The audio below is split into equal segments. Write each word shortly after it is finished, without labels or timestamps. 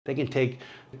They can take,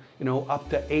 up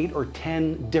to 8 or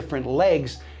 10 different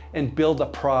legs and build a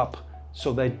prop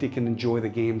so that they can enjoy the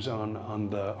games on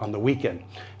the weekend.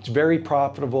 It's very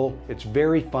profitable, it's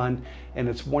very fun, and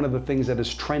it's one of the things that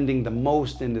is trending the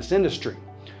most in this industry.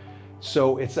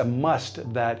 So it's a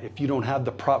must that if you don't have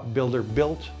the prop builder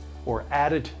built or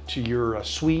added to your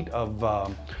suite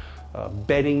of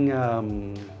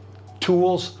betting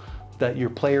tools that your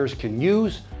players can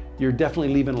use, you're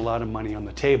definitely leaving a lot of money on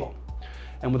the table.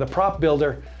 And with a prop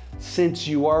builder, since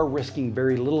you are risking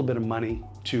very little bit of money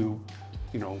to,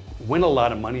 win a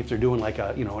lot of money, if they're doing like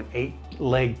an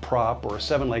 8-leg prop or a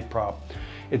 7-leg prop,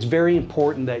 it's very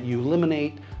important that you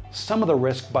eliminate some of the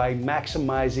risk by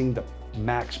maximizing the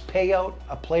max payout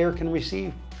a player can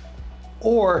receive,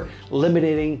 or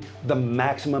limiting the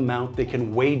maximum amount they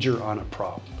can wager on a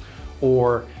prop.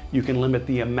 Or you can limit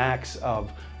the max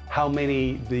of how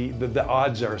many the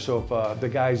odds are. So if the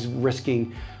guy's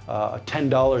risking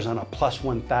 $10 on a plus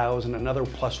 1,000, another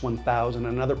plus 1,000,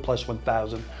 another plus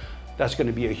 1,000, that's going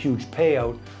to be a huge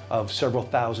payout of several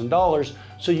 $1,000s.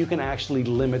 So you can actually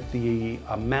limit the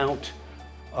amount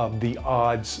of the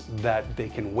odds that they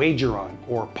can wager on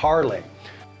or parlay.